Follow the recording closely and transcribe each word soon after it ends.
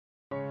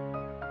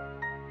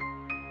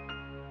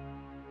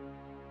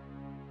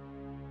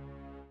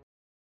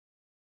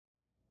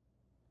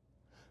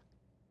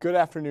Good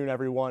afternoon,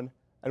 everyone,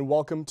 and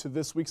welcome to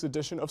this week's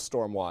edition of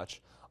Stormwatch.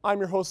 I'm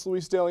your host,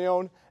 Luis De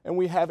Leon, and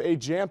we have a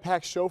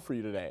jam-packed show for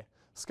you today.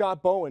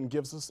 Scott Bowen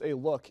gives us a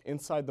look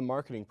inside the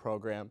marketing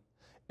program.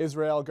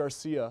 Israel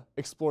Garcia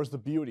explores the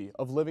beauty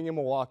of living in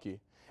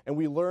Milwaukee, and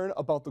we learn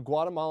about the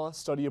Guatemala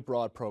Study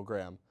Abroad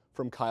program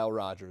from Kyle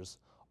Rogers.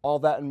 All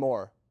that and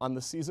more on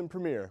the season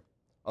premiere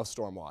of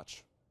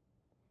Stormwatch.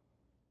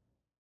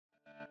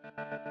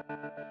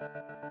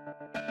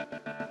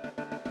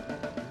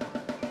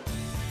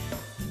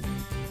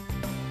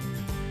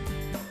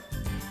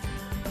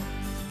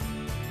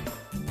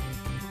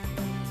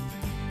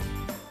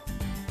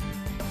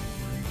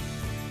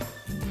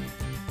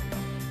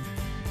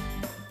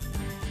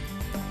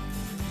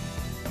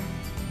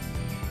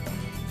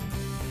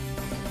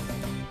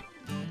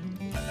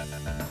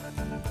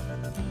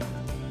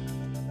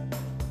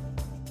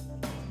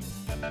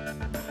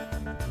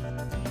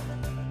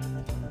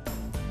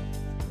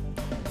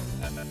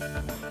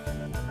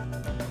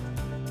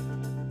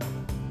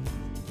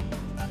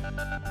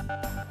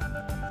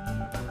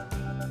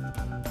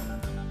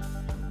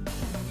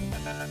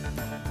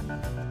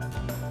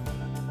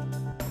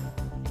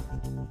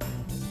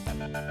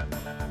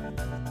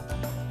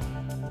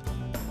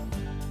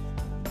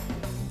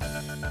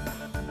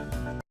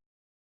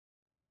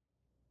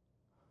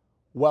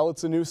 Well,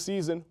 it's a new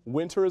season,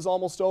 winter is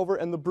almost over,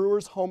 and the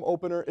Brewers' home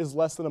opener is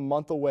less than a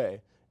month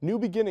away. New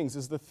beginnings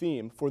is the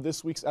theme for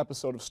this week's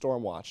episode of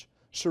Stormwatch.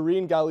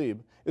 Shireen Ghalib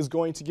is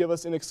going to give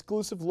us an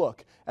exclusive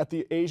look at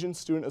the Asian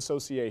Student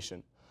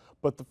Association.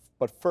 But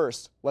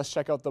first, let's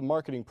check out the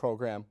marketing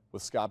program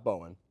with Scott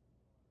Bowen.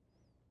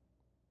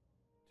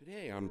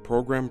 Today on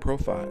Program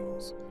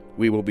Profiles,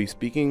 we will be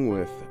speaking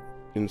with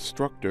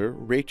instructor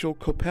Rachel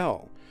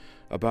Coppell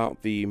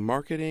about the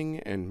Marketing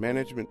and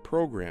Management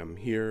program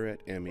here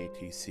at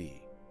MATC.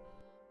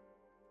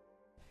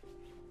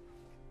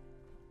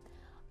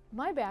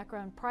 My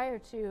background prior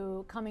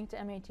to coming to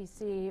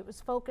MATC was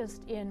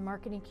focused in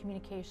marketing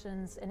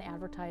communications and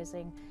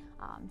advertising.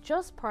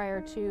 Just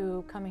prior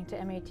to coming to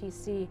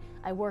MATC,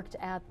 I worked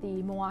at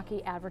the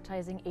Milwaukee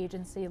advertising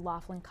agency,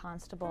 Laughlin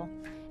Constable,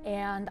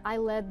 and I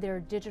led their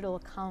digital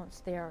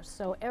accounts there.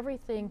 So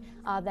everything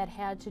that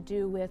had to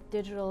do with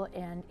digital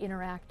and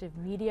interactive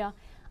media.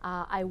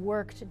 I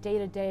worked day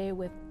to day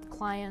with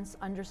clients,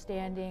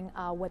 understanding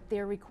what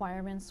their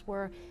requirements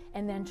were,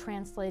 and then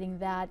translating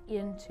that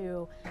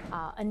into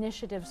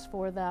initiatives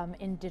for them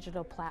in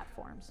digital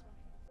platforms.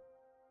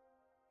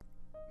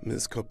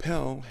 Ms.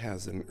 Coppell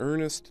has an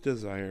earnest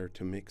desire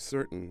to make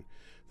certain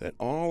that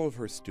all of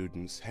her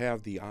students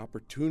have the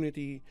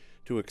opportunity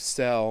to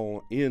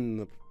excel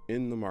in the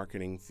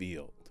marketing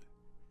field.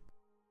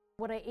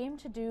 What I aim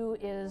to do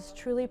is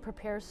truly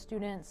prepare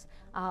students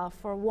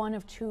for one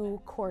of two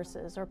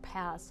courses or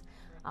paths.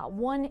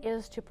 One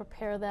is to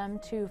prepare them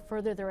to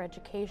further their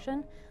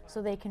education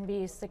so they can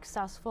be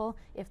successful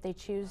if they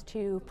choose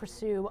to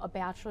pursue a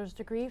bachelor's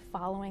degree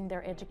following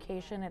their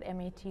education at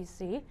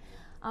MATC.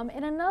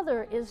 And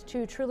another is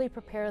to truly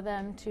prepare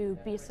them to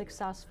be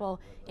successful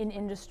in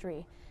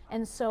industry.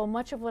 And so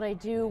much of what I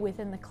do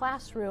within the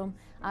classroom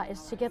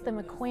is to get them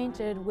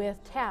acquainted with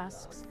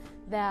tasks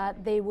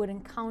that they would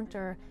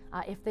encounter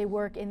if they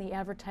work in the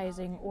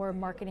advertising or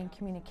marketing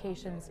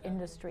communications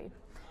industry.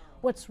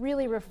 What's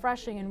really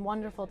refreshing and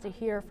wonderful to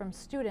hear from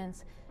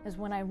students is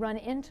when I run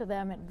into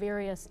them at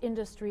various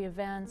industry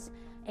events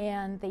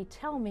and they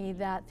tell me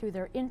that through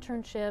their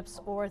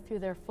internships or through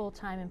their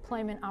full-time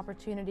employment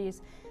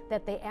opportunities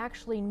that they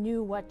actually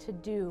knew what to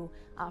do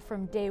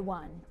from day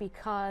one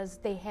because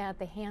they had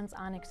the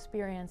hands-on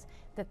experience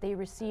that they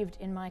received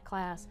in my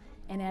class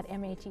and at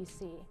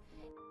MATC.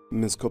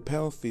 Ms.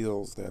 Coppell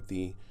feels that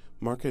the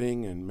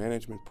Marketing and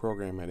Management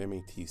program at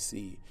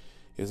MATC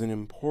is an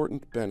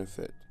important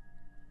benefit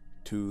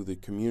to the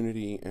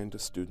community and to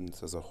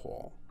students as a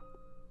whole.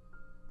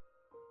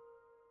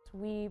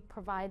 We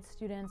provide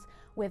students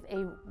with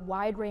a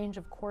wide range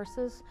of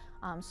courses,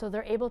 so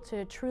they're able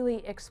to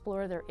truly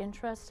explore their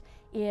interests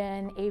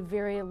in a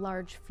very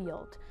large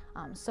field.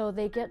 So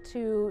they get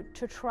to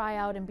try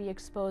out and be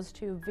exposed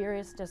to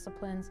various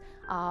disciplines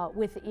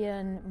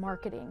within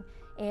marketing.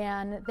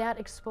 And that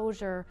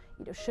exposure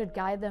should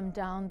guide them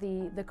down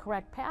the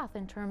correct path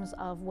in terms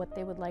of what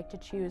they would like to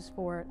choose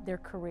for their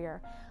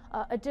career.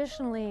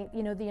 Additionally,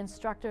 the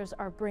instructors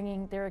are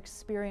bringing their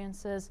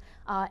experiences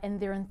and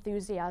their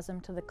enthusiasm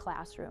to the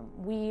classroom.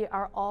 We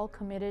are all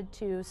committed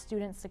to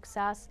student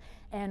success,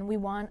 and we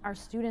want our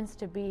students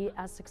to be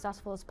as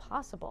successful as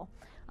possible.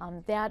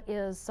 That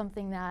is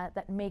something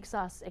that makes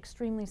us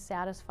extremely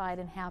satisfied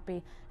and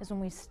happy, is when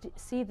we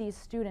see these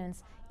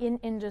students in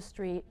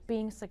industry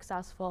being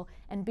successful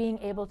and being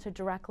able to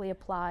directly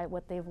apply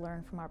what they've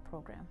learned from our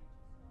program.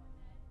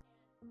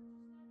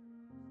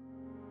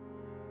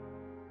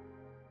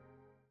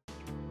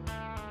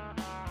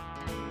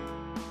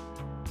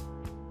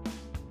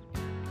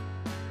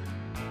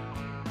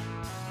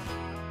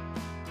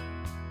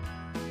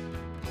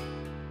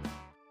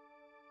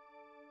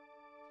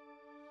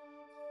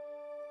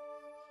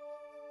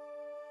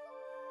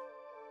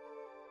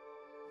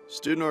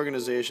 Student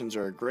organizations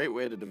are a great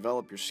way to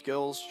develop your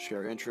skills,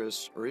 share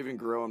interests, or even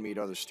grow and meet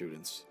other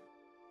students.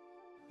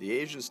 The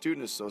Asian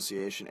Student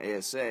Association,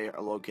 ASA,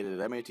 are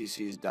located at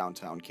MATC's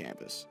downtown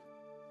campus.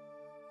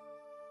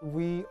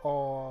 We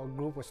are a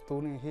group of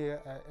students here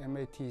at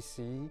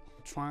MATC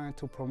trying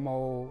to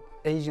promote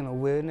Asian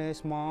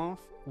Awareness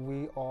Month.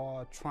 We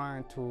are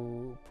trying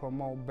to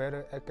promote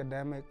better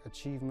academic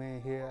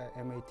achievement here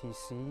at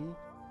MATC.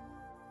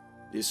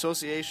 The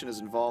association is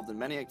involved in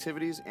many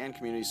activities and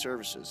community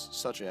services,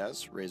 such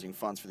as raising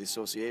funds for the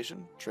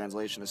association,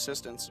 translation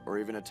assistance, or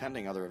even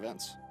attending other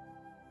events.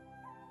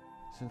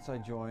 Since I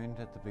joined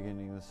at the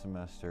beginning of the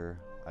semester,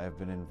 I have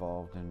been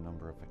involved in a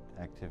number of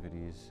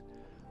activities.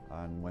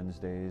 On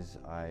Wednesdays,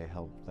 I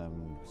help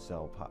them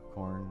sell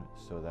popcorn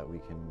so that we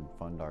can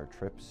fund our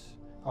trips.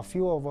 A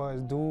few of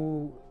us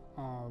do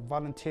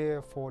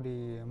volunteer for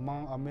the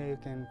Hmong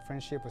American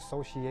Friendship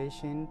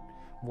Association,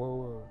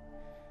 where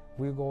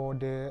we go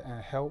there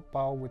and help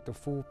out with the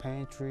food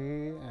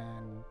pantry,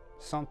 and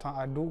sometimes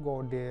I do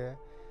go there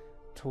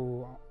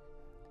to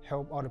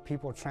help other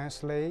people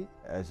translate.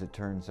 As it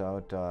turns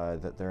out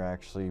that they're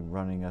actually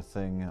running a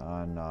thing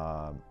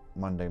on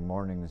Monday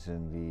mornings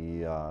in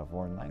the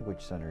Foreign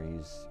Language Center.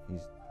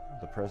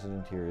 The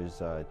president here is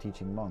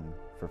teaching Hmong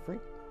for free.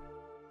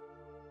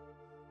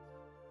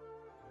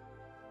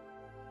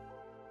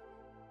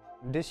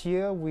 This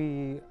year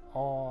we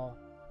are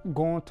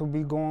going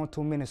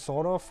to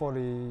Minnesota for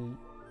the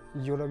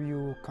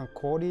UW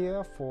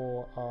Concordia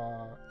for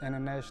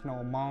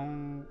International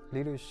Hmong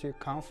Leadership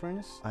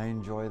Conference. I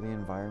enjoy the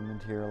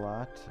environment here a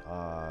lot.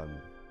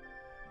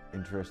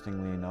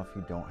 Interestingly enough,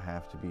 you don't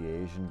have to be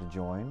Asian to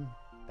join.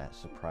 That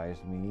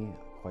surprised me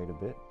quite a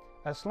bit.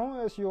 As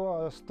long as you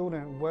are a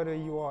student, whether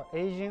you are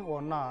Asian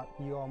or not,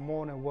 you are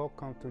more than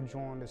welcome to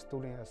join the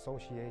Student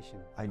Association.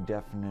 I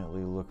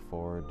definitely look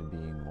forward to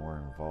being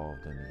more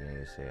involved in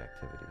the ASA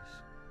activities.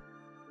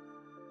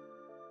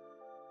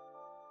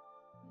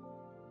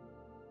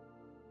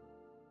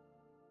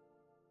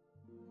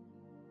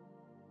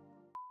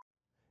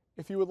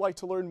 If you would like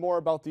to learn more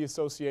about the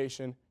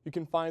association, you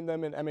can find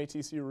them in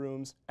MATC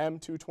rooms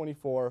M224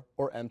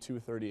 or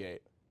M238.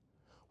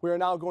 We are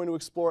now going to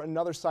explore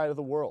another side of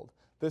the world.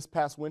 This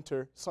past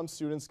winter, some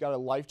students got a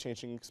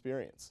life-changing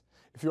experience.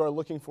 If you are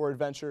looking for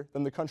adventure,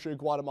 then the country of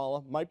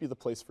Guatemala might be the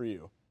place for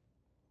you.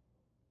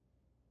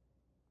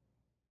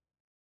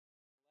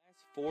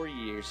 For 4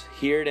 years,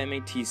 here at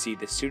MATC,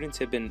 the students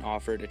have been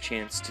offered a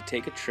chance to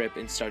take a trip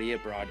and study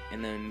abroad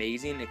in the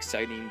amazing,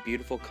 exciting,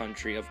 beautiful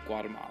country of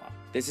Guatemala.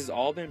 This has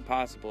all been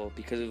possible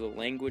because of the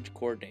language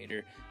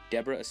coordinator,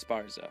 Deborah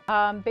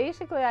Esparza.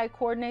 Basically, I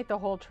coordinate the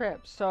whole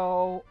trip.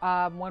 So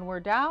when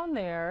we're down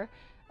there,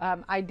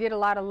 I did a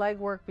lot of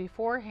legwork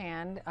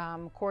beforehand,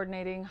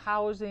 coordinating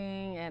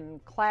housing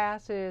and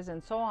classes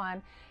and so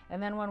on.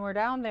 And then when we're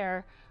down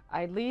there,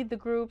 I lead the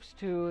groups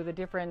to the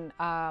different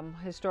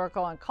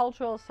historical and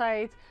cultural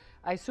sites.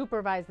 I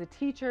supervise the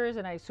teachers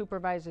and I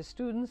supervise the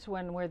students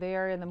when we're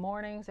there in the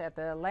mornings at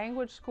the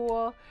language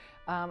school.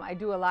 I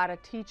do a lot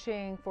of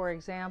teaching. For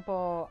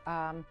example,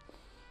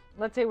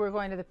 let's say we're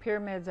going to the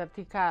pyramids of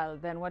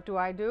Tikal, then what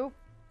do?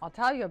 I'll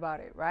tell you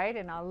about it, right?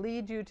 And I'll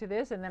lead you to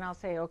this, and then I'll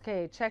say,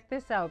 okay, check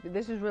this out.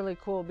 This is really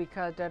cool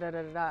because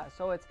da-da-da-da-da.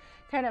 So it's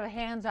kind of a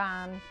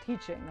hands-on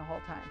teaching the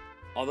whole time.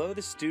 Although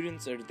the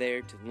students are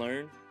there to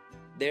learn,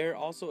 they're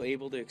also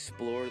able to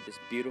explore this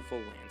beautiful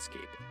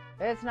landscape.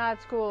 It's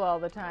not school all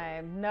the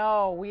time.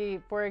 No,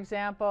 for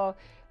example,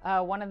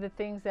 one of the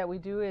things that we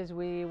do is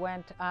we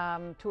went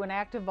to an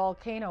active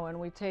volcano and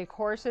we take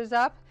horses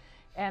up,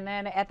 and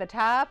then at the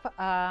top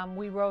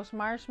we roast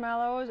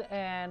marshmallows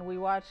and we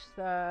watch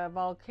the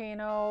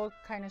volcano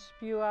kind of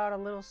spew out a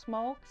little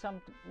smoke.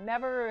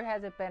 Never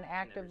has it been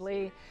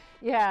actively,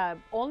 yeah,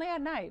 only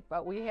at night,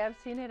 but we have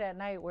seen it at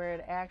night where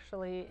it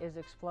actually is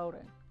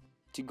exploding.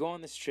 To go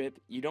on this trip,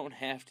 you don't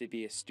have to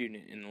be a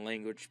student in the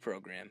language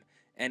program.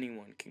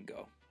 Anyone can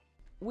go.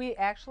 We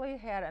actually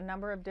had a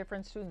number of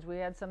different students. We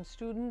had some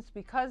students,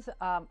 because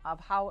of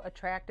how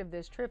attractive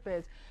this trip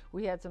is,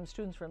 we had some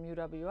students from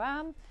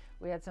UWM,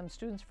 we had some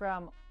students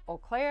from Eau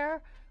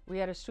Claire, we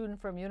had a student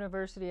from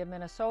University of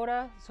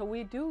Minnesota. So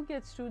we do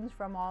get students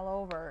from all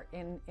over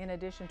in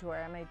addition to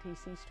our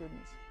MATC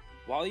students.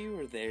 While you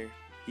are there,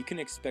 you can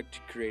expect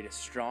to create a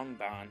strong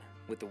bond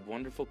with the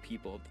wonderful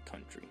people of the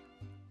country.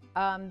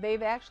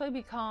 They've actually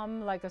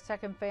become like a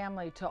second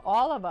family to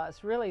all of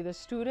us, really, the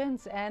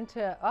students and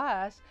to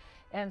us.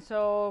 And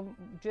so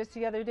just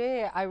the other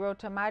day, I wrote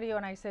to Mario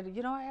and I said,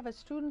 you know, I have a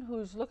student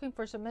who's looking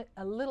for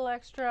a little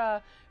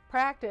extra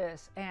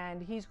practice,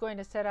 and he's going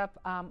to set up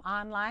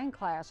online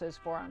classes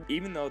for him.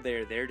 Even though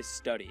they're there to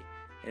study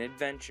and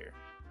adventure,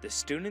 the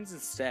students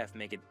and staff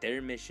make it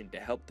their mission to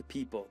help the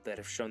people that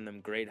have shown them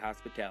great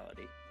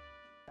hospitality.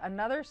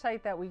 Another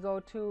site that we go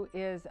to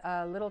is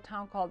a little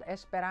town called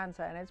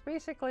Esperanza, and it's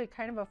basically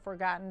kind of a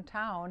forgotten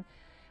town.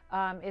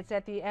 It's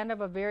at the end of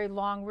a very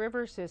long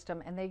river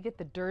system, and they get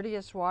the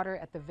dirtiest water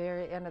at the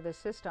very end of the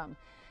system.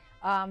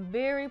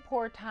 Very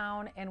poor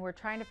town, and we're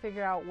trying to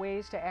figure out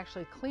ways to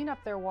actually clean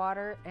up their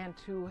water and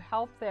to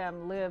help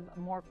them live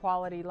more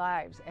quality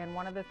lives. And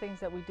one of the things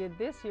that we did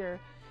this year,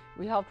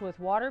 we helped with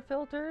water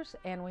filters,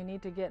 and we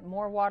need to get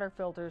more water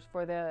filters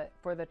for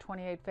the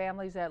 28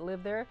 families that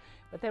live there.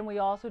 But then we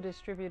also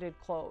distributed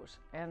clothes,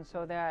 and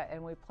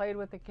we played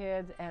with the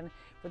kids, and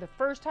for the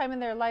first time in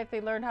their life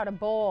they learned how to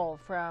bowl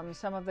from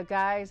some of the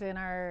guys in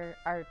our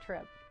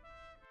trip.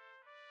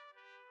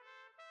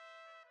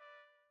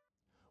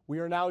 We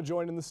are now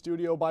joined in the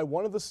studio by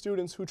one of the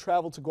students who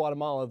traveled to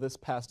Guatemala this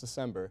past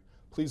December.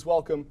 Please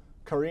welcome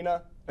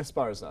Karina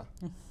Esparza.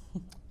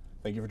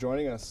 Thank you for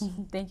joining us.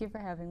 Thank you for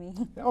having me.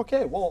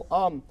 Okay,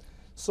 well,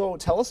 so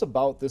tell us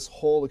about this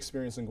whole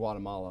experience in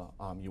Guatemala.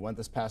 You went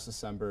this past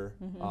December.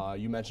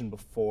 You mentioned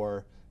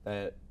before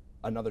that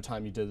another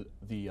time you did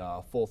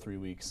the full 3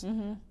 weeks.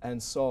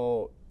 And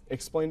so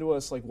explain to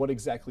us like what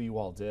exactly you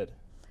all did.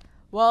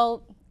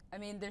 Well, I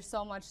mean, there's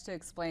so much to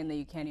explain that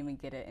you can't even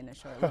get it in a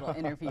short little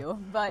interview.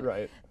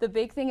 But the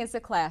big thing is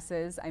the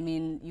classes. I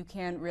mean, you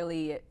can't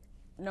really,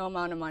 no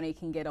amount of money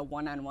can get a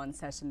one-on-one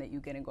session that you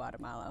get in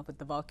Guatemala with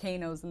the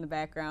volcanoes in the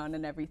background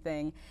and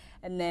everything.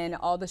 And then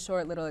all the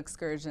short little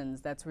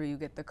excursions, that's where you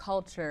get the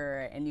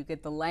culture and you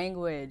get the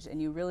language and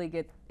you really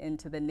get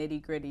into the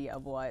nitty-gritty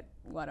of what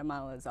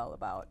Guatemala is all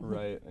about.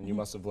 Right, and you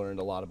must have learned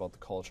a lot about the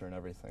culture and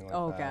everything like that.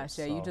 Oh gosh,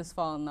 yeah, you just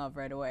fall in love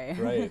right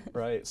away.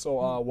 Right.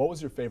 So what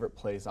was your favorite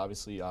place?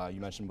 Obviously, you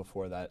mentioned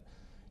before that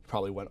you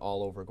probably went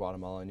all over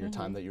Guatemala in your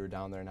time that you were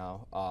down there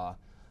now.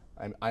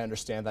 I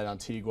understand that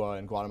Antigua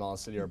and Guatemala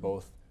City are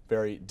both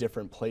very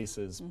different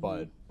places,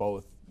 but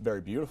both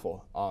very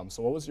beautiful.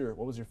 So what was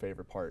your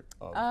favorite part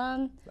of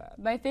that?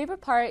 My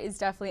favorite part is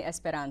definitely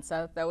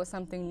Esperanza. That was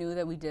something new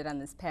that we did on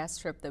this past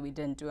trip that we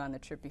didn't do on the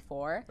trip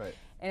before.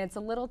 And it's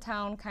a little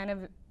town kind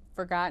of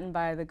forgotten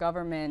by the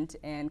government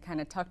and kind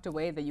of tucked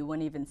away that you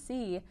wouldn't even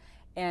see.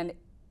 And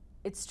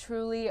it's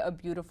truly a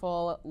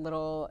beautiful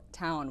little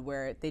town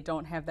where they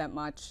don't have that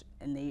much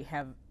and they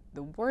have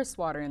the worst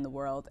water in the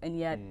world, and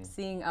yet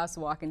seeing us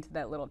walk into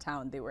that little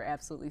town, they were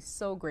absolutely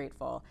so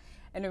grateful,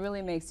 and it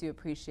really makes you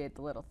appreciate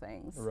the little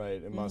things.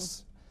 Right, it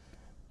must,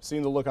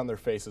 seeing the look on their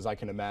faces, I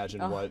can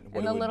imagine what it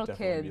would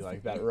definitely be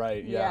like that.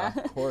 Right, yeah,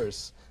 of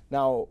course.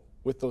 Now,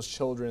 with those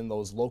children,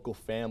 those local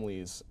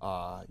families,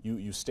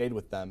 you stayed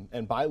with them,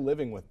 and by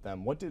living with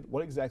them, what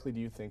exactly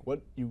do you think,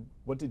 what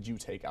did you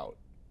take out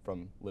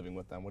from living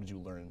with them? What did you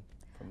learn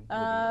from living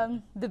with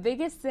them? The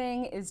biggest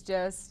thing is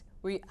just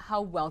how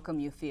welcome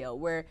you feel,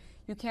 where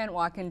you can't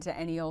walk into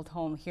any old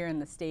home here in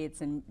the States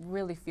and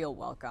really feel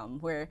welcome,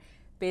 where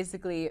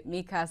basically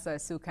mi casa,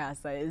 su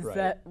casa is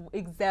that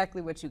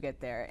exactly what you get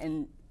there,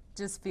 and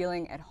just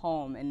feeling at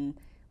home, and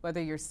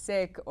whether you're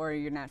sick or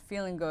you're not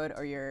feeling good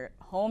or you're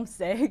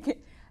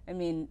homesick, I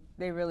mean,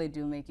 they really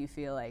do make you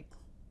feel like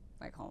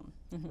home.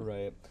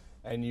 Right,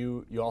 and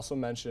you also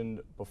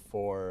mentioned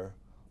before,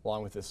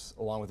 along with this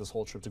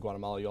whole trip to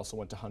Guatemala, you also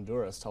went to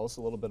Honduras. Tell us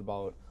a little bit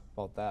about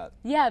that.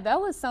 Yeah, that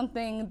was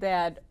something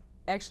that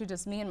actually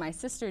just me and my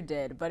sister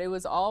did, but it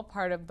was all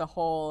part of the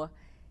whole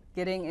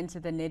getting into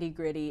the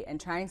nitty-gritty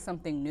and trying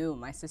something new.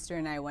 My sister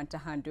and I went to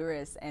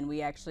Honduras, and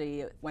we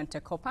actually went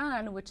to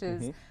Copan, which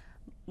is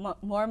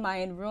more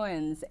Mayan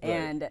ruins,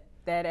 and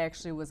that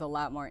actually was a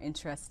lot more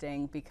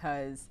interesting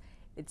because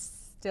it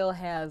still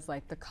has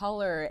like the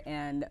color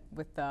and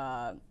with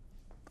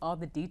all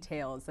the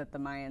details that the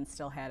Mayans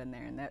still had in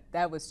there, and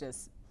that was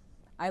just,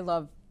 I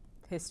love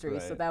history,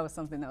 so that was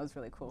something that was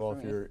really cool for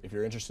me. If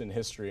you're interested in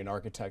history and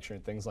architecture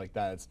and things like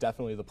that, it's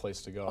definitely the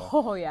place to go.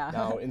 Oh yeah.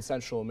 Now in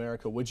Central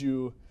America, would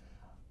you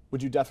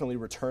definitely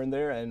return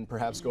there and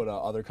perhaps go to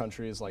other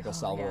countries like El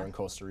Salvador and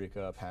Costa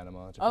Rica,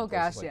 Panama, different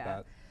places like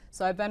that?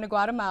 So I've been to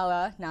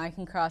Guatemala. Now I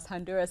can cross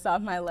Honduras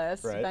off my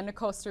list. Been to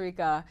Costa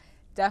Rica.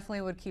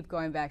 Definitely would keep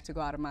going back to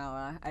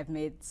Guatemala. I've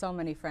made so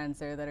many friends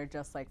there that are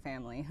just like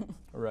family.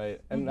 Right.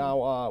 And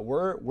now,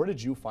 where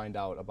did you find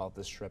out about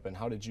this trip, and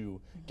how did you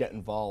get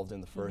involved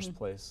in the first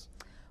place?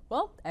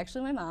 Well,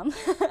 actually, my mom.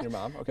 Your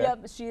mom? Okay.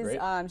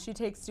 Yep. She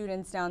takes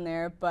students down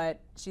there,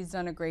 but she's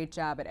done a great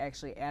job at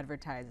actually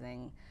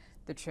advertising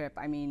the trip.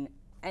 I mean,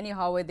 any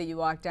hallway that you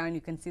walk down,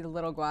 you can see the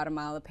little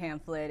Guatemala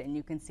pamphlet, and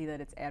you can see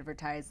that it's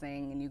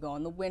advertising, and you go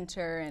in the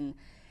winter, and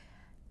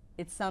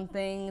it's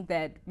something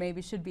that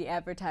maybe should be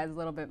advertised a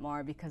little bit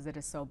more because it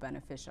is so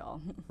beneficial.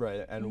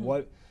 Right, and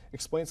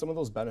explain some of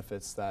those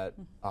benefits that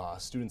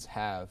students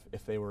have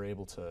if they were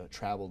able to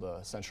travel to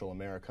Central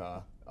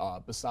America,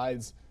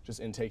 besides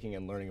just intaking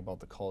and learning about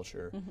the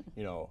culture,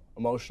 you know,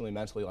 emotionally,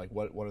 mentally, like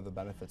what are the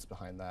benefits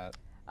behind that?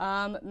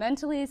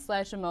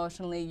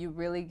 Mentally/emotionally, you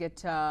really get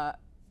to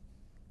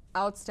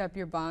outstep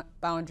your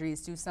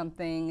boundaries, do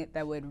something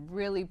that would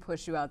really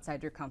push you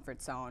outside your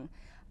comfort zone.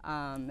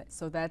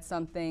 So that's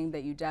something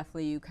that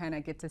you kind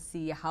of get to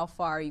see how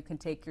far you can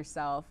take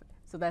yourself.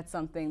 So that's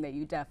something that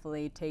you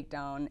definitely take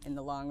down in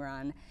the long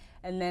run.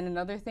 And then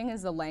another thing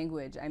is the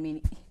language. I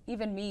mean,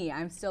 even me,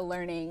 I'm still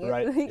learning,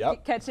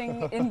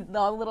 catching in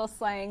the little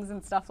slangs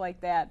and stuff like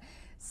that.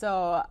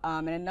 So,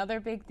 and another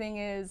big thing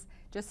is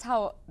just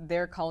how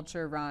their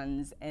culture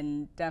runs,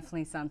 and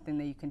definitely something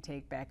that you can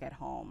take back at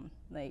home.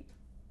 Like,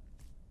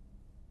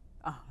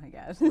 oh my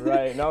gosh.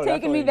 Right, no,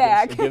 taking me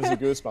back. back. It gives you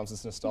goosebumps.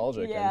 It's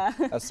nostalgic. Yeah.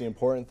 And that's the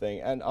important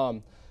thing.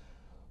 And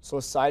so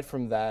aside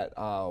from that,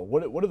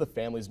 what do the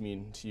families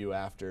mean to you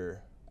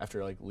after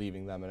like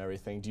leaving them and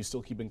everything? Do you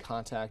still keep in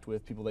contact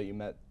with people that you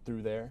met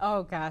through there?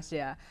 Oh gosh,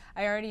 yeah.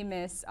 I already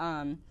miss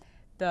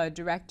the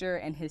director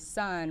and his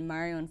son,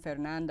 Mario and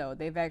Fernando.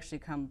 They've actually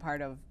become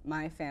part of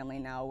my family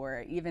now,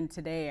 where even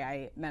today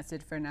I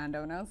messaged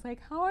Fernando and I was like,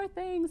 how are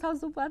things?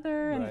 How's the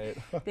weather? And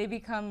Right. they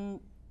become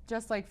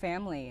just like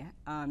family.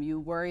 You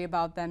worry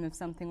about them if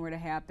something were to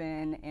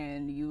happen,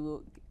 and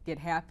you get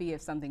happy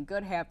if something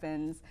good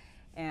happens.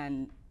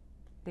 And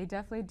they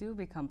definitely do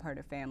become part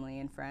of family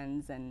and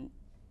friends, and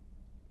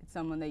it's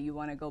someone that you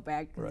want to go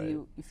back because Right.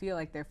 you feel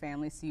like they're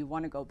family, so you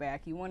want to go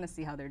back. You want to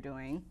see how they're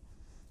doing.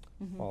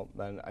 Well,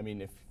 then, I mean,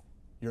 if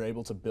you're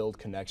able to build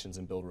connections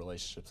and build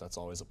relationships, that's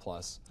always a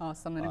plus. Oh,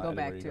 something to go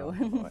anywhere back you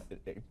to.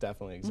 go.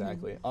 Definitely,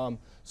 exactly.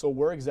 So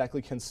where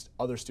exactly can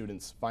other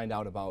students find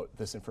out about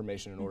this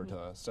information in order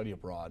to study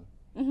abroad?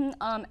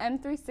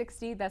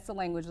 M360, that's the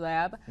language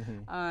lab.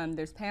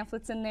 There's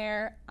pamphlets in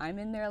there. I'm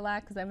in there a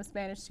lot because I'm a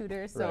Spanish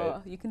tutor,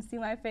 so Right. you can see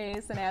my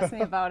face and ask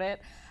me about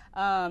it.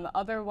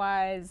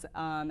 Otherwise,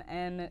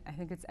 I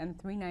think it's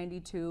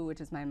M392, which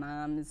is my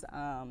mom's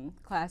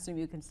classroom.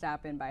 You can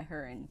stop in by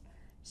her, and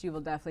she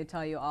will definitely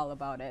tell you all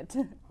about it.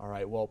 All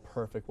right, well,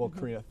 perfect. Well,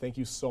 Karina, thank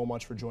you so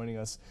much for joining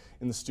us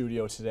in the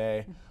studio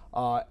today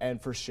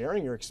and for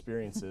sharing your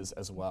experiences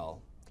as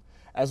well.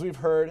 As we've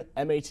heard,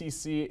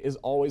 MATC is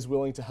always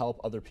willing to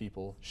help other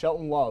people.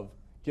 Shelton Love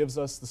gives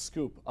us the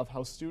scoop of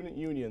how student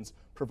unions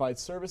provide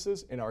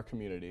services in our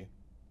community.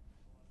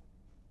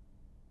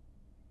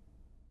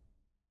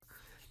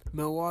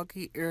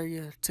 Milwaukee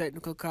Area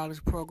Technical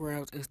College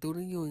programs and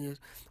student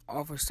unions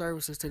offer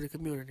services to the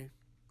community.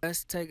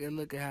 Let's take a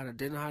look at how the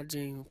dental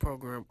hygiene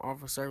program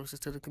offers services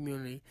to the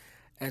community,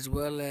 as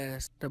well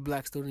as the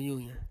Black Student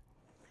Union.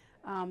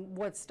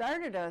 What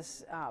started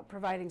us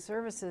providing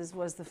services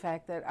was the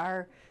fact that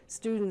our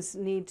students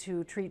need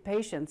to treat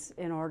patients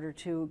in order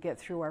to get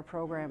through our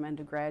program and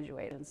to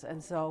graduate.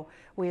 And so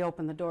we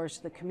open the doors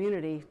to the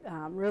community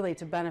really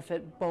to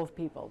benefit both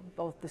people,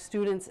 both the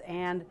students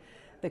and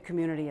the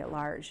community at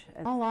large.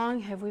 How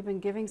long have we been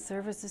giving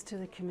services to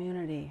the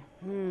community?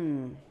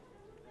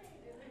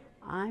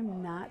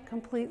 I'm not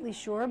completely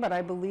sure, but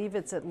I believe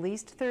it's at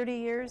least 30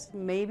 years,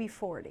 maybe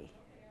 40,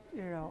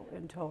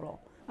 in total.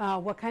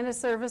 What kind of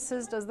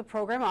services does the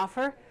program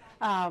offer?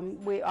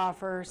 We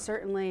offer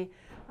certainly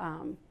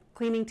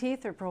cleaning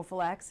teeth or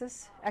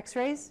prophylaxis,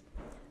 x-rays,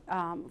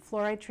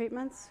 fluoride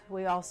treatments.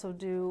 We also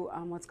do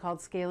what's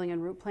called scaling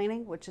and root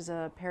planing, which is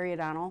a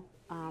periodontal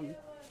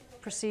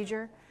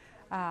procedure.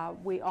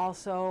 We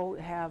also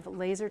have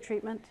laser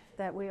treatment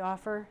that we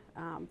offer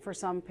for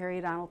some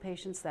periodontal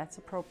patients. That's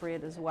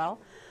appropriate as well.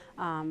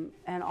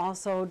 And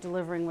also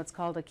delivering what's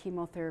called a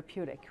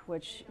chemotherapeutic,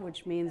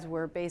 which means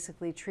we're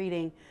basically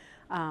treating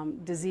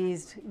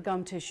diseased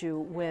gum tissue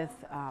with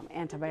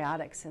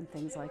antibiotics and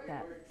things like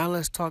that. Now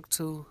let's talk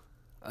to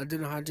a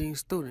dental hygiene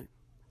student.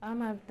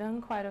 I've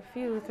done quite a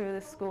few through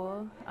the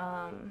school,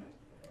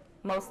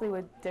 mostly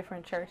with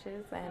different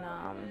churches, and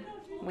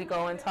we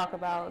go and talk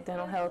about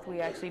dental health. We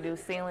actually do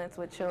sealants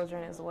with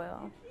children as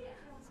well.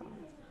 So,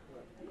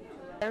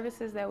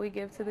 services that we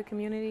give to the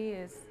community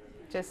is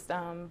just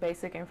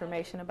basic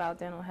information about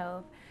dental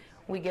health.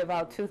 We give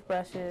out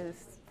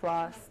toothbrushes,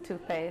 floss,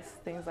 toothpaste,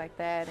 things like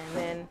that, and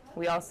then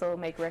we also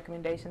make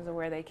recommendations of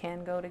where they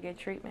can go to get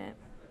treatment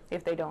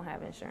if they don't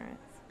have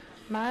insurance.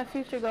 My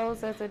future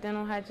goals as a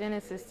dental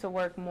hygienist is to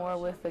work more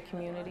with the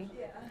community.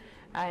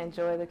 I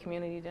enjoy the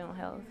community dental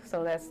health,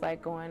 so that's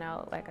like going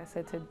out, like I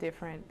said, to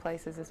different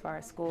places as far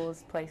as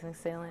schools, placing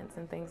sealants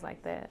and things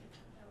like that.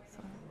 So.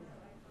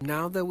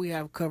 Now that we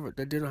have covered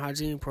the dental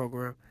hygiene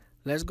program,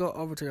 let's go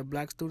over to the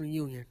Black Student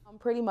Union.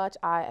 Pretty much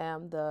I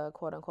am the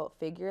quote-unquote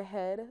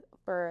figurehead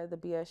for the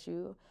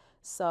BSU.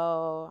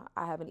 So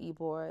I have an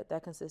e-board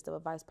that consists of a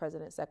vice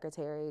president,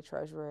 secretary,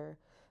 treasurer,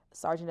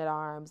 sergeant at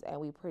arms, and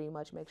we pretty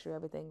much make sure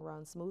everything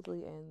runs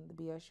smoothly in the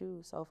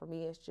BSU. So for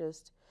me, it's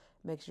just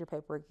make sure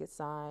paperwork gets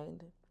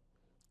signed,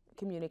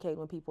 communicating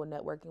with people,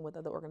 networking with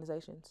other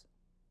organizations.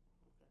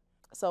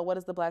 So what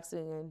does the Black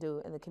Student Union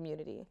do in the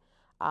community?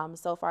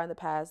 So far in the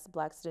past,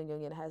 Black Student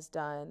Union has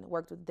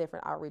worked with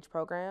different outreach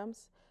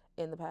programs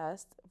in the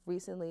past.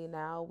 Recently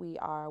now we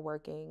are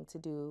working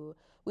to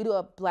we do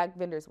a Black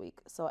Vendors Week.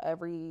 So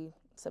every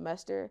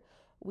semester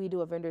we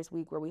do a Vendors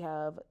Week where we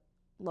have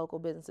local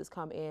businesses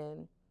come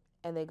in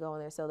and they go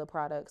in there sell their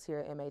products here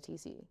at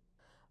MATC.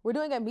 We're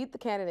doing a Meet the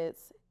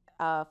Candidates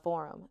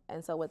forum,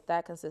 and so what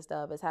that consists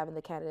of is having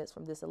the candidates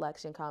from this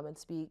election come and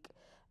speak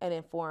and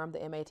inform the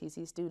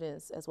MATC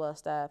students as well as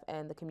staff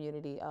and the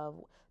community of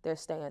their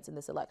stance in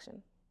this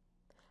election.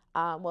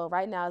 Well,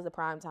 right now is the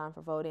prime time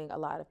for voting. A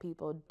lot of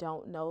people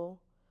don't know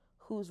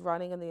who's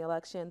running in the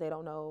election. They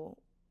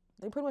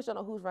pretty much don't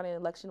know who's running in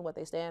the election, what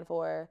they stand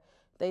for.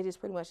 They just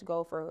pretty much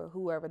go for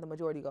whoever the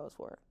majority goes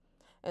for.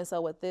 And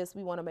so with this,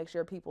 we want to make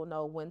sure people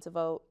know when to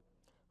vote,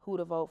 who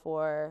to vote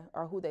for,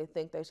 or who they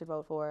think they should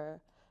vote for,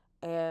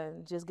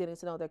 and just getting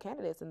to know their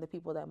candidates and the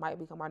people that might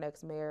become our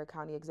next mayor,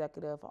 county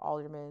executive,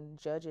 aldermen,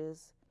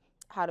 judges.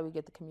 How do we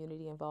get the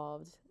community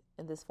involved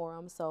in this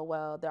forum? So,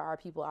 well, there are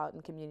people out in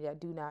the community that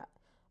do not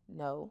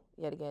know.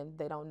 Yet again,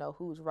 they don't know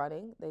who's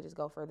running. They just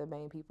go for the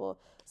main people.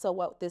 So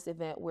what this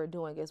event we're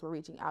doing is we're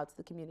reaching out to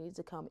the community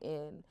to come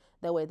in.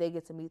 That way they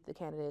get to meet the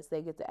candidates.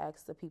 They get to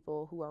ask the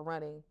people who are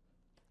running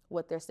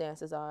what their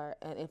stances are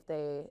and if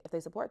they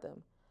support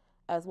them,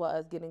 as well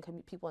as getting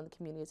people in the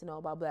community to know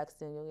about Black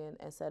Student Union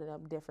and setting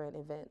up different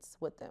events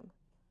with them.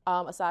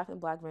 Aside from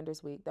Black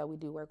Vendors Week that we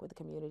do work with the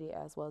community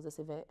as well as this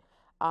event,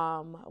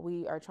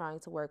 we are trying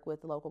to work with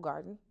the local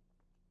garden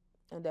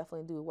and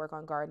definitely do work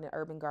on gardening,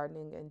 urban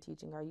gardening, and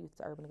teaching our youth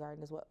to urban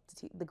garden as well,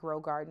 to grow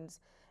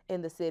gardens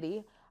in the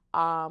city.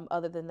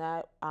 Other than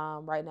that,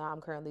 right now I'm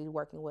currently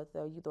working with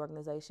a youth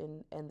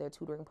organization and their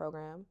tutoring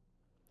program.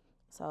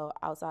 So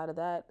outside of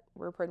that,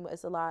 we're pretty much,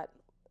 it's a lot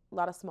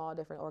of small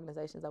different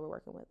organizations that we're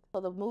working with. So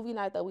the movie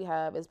night that we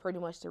have is pretty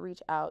much to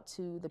reach out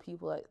to the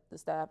people, the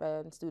staff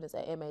and students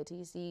at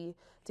MATC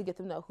to get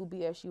them to know who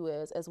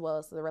BSU is, as well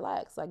as to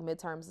relax. Like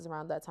midterms is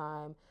around that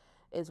time.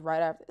 It's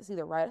right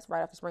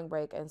after spring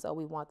break, and so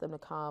we want them to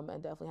come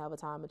and definitely have a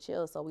time to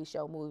chill. So we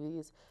show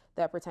movies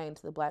that pertain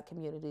to the Black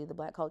community, the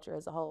Black culture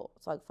as a whole.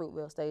 It's like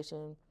Fruitvale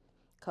Station,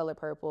 Color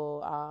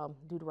Purple,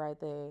 Do the Right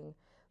Thing,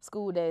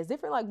 School Days,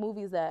 different like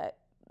movies that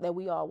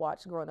we all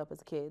watched growing up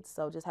as kids.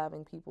 So just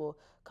having people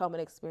come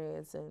and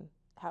experience and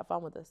have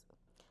fun with us.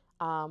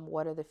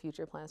 What are the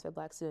future plans for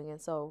Black Student Union?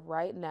 So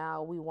right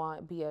now we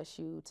want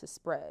BSU to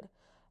spread,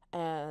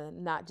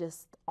 and not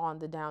just on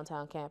the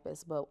downtown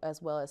campus, but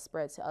as well as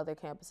spread to other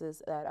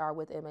campuses that are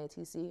with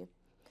MATC,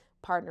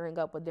 partnering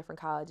up with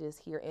different colleges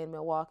here in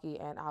Milwaukee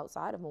and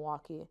outside of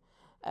Milwaukee,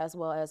 as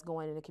well as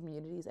going into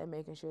communities and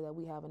making sure that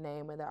we have a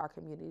name and that our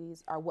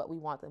communities are what we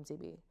want them to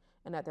be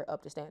and that they're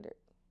up to standard.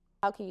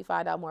 How can you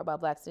find out more about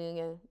Black Student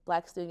Union?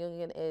 Black Student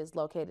Union is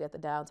located at the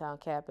downtown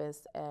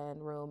campus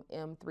and room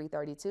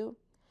M332.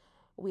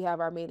 We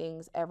have our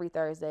meetings every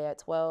Thursday at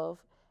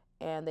 12.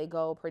 And they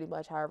go pretty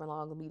much however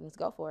long the meetings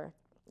go for.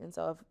 And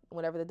so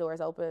whenever the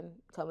doors open,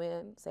 come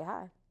in, say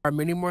hi. There are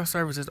many more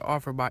services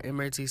offered by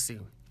MATC.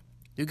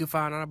 You can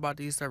find out about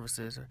these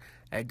services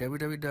at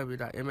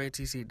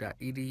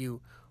www.matc.edu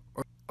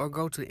or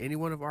go to any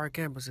one of our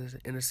campuses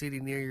in a city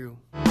near you.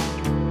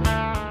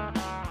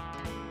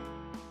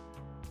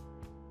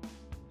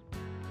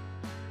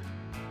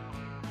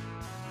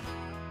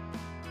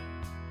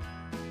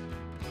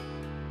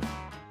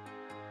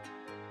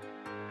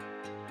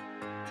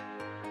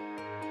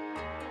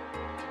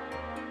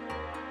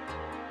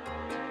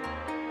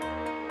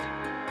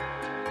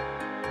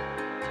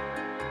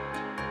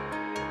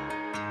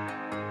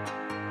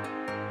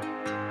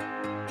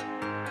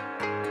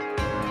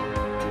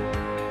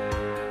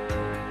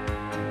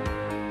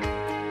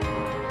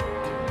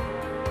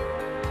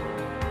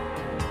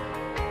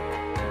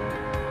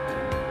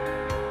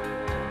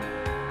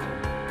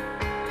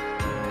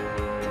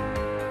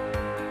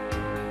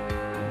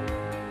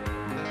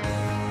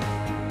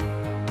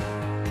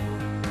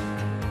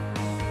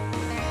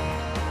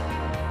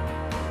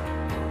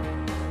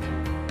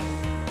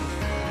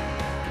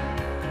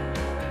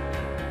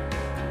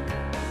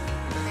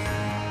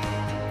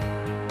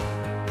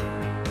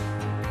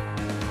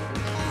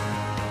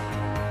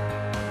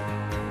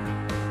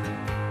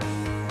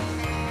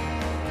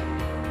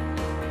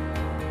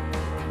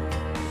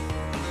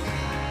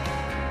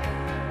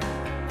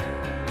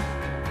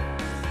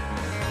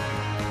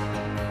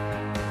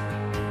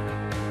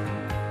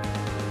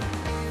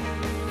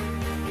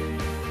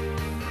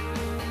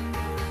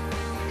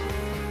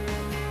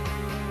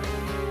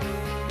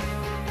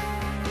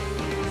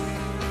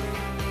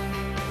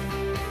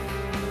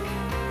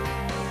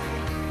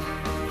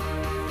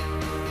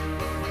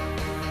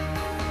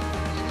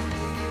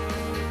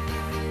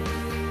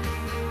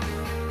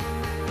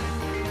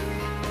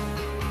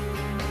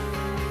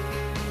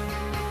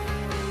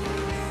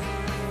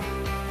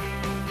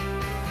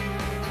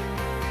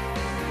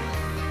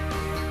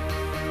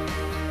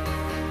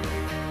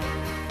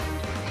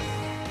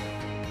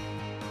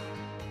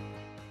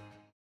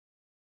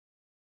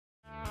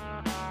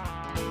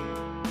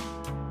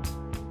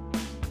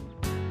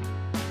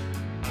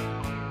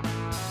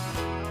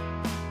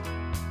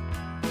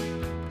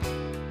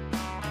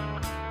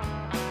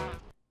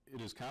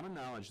 It is common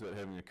knowledge that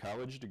having a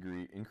college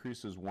degree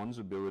increases one's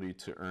ability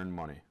to earn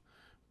money,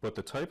 but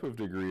the type of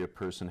degree a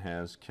person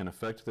has can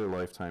affect their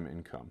lifetime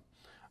income.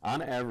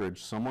 On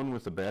average, someone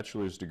with a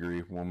bachelor's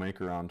degree will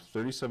make around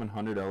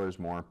 $3,700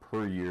 more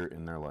per year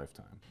in their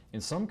lifetime.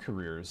 In some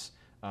careers,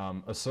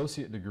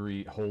 associate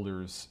degree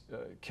holders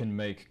can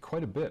make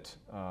quite a bit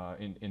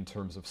in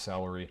terms of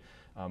salary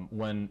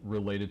when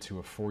related to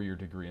a four-year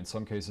degree. In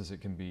some cases, it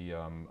can be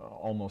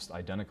almost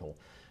identical.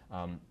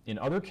 In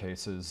other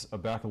cases, a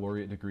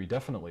baccalaureate degree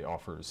definitely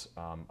offers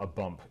a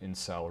bump in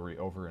salary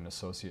over an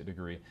associate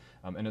degree,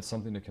 and it's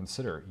something to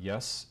consider.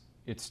 Yes,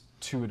 it's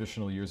 2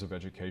 additional years of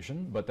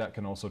education, but that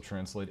can also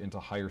translate into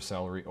higher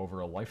salary over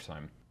a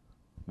lifetime.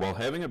 While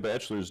having a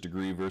bachelor's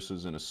degree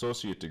versus an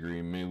associate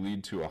degree may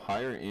lead to a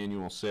higher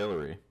annual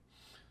salary,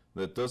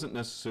 that doesn't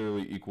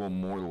necessarily equal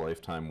more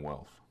lifetime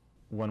wealth.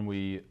 When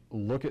we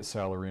look at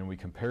salary and we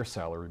compare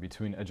salary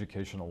between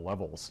educational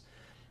levels,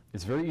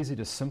 it's very easy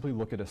to simply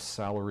look at a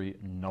salary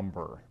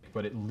number,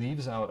 but it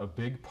leaves out a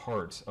big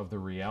part of the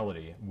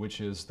reality, which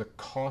is the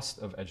cost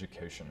of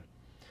education.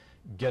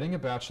 Getting a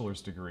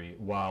bachelor's degree,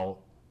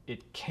 while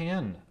it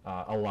can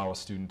allow a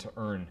student to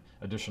earn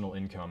additional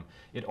income,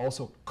 it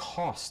also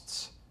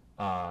costs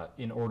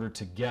in order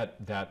to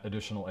get that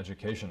additional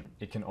education.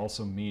 It can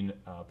also mean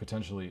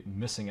potentially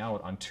missing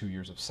out on 2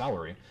 years of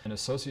salary. An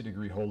associate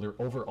degree holder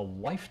over a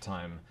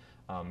lifetime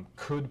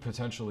could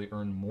potentially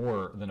earn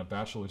more than a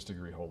bachelor's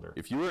degree holder.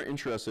 If you are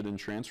interested in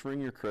transferring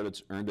your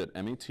credits earned at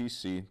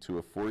MATC to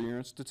a 4-year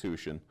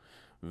institution,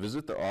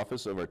 visit the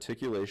Office of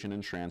Articulation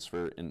and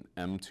Transfer in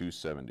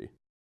M270.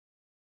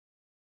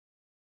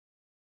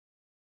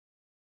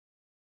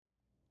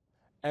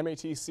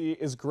 MATC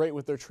is great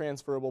with their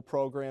transferable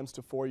programs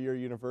to 4-year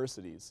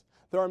universities.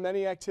 There are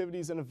many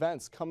activities and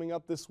events coming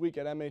up this week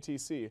at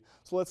MATC,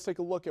 so let's take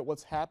a look at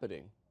what's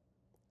happening.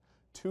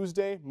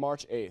 Tuesday,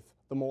 March 8th,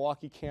 the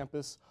Milwaukee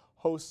campus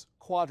hosts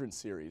Quadrant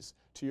Series,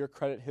 To Your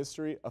Credit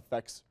History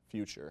Affects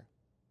Future.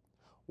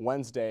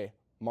 Wednesday,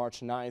 March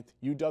 9th,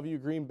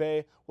 UW Green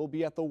Bay will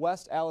be at the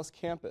West Allis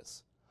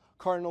campus.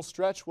 Cardinal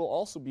Stretch will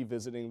also be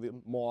visiting the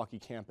Milwaukee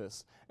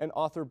campus, and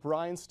author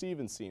Brian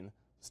Stevenson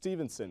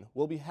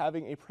will be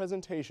having a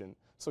presentation,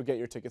 so get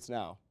your tickets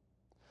now.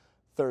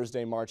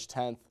 Thursday, March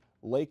 10th,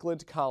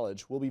 Lakeland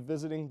College will be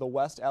visiting the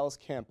West Allis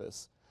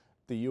campus.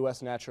 The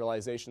U.S.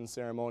 naturalization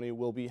ceremony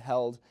will be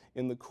held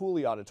in the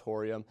Cooley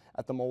Auditorium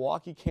at the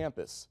Milwaukee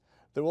campus.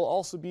 There will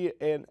also be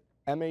an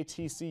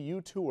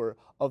MATCU tour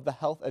of the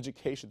Health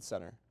Education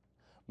Center.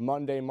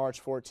 Monday,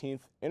 March 14th,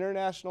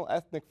 International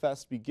Ethnic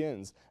Fest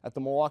begins at the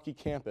Milwaukee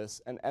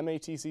campus, and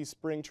MATC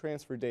Spring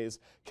Transfer Days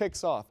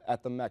kicks off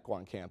at the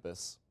Mequon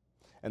campus.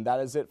 And that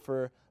is it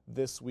for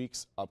this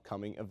week's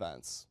upcoming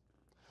events.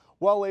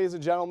 Well, ladies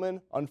and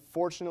gentlemen,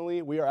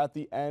 unfortunately, we are at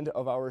the end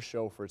of our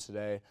show for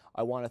today.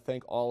 I want to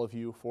thank all of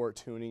you for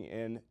tuning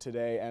in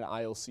today, and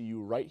I'll see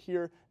you right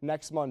here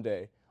next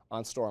Monday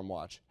on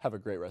Stormwatch. Have a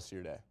great rest of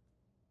your day.